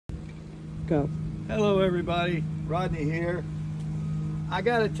Go. Hello everybody, Rodney here. I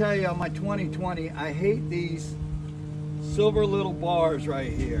gotta tell you, on my 2020, I hate these silver little bars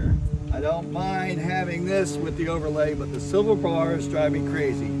right here. I don't mind having this with the overlay, but the silver bars drive me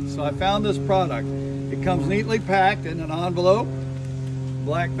crazy. So I found this product. It comes neatly packed in an envelope,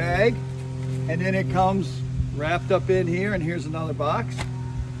 black bag, and then it comes wrapped up in here, and here's another box.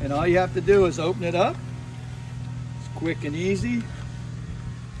 And all you have to do is open it up. It's quick and easy.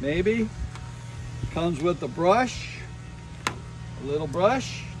 Maybe. Comes with a brush, a little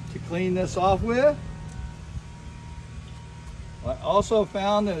brush to clean this off with. I also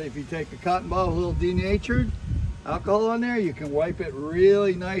found that if you take a cotton ball, a little denatured alcohol on there, you can wipe it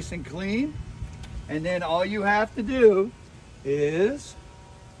really nice and clean. And then all you have to do is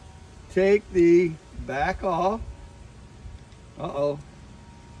take the back off.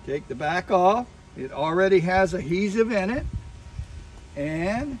 Take the back off. It already has adhesive in it.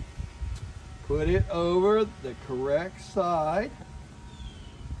 And put it over the correct side.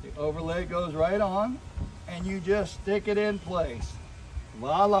 The overlay goes right on, and you just stick it in place.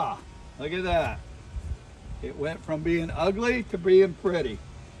 Voila! Look at that. It went from being ugly to being pretty.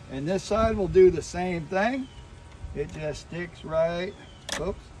 And this side will do the same thing. It just sticks right,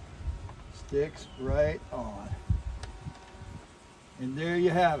 sticks right on. And there you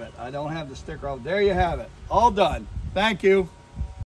have it. I don't have the sticker off. There you have it. All done. Thank you.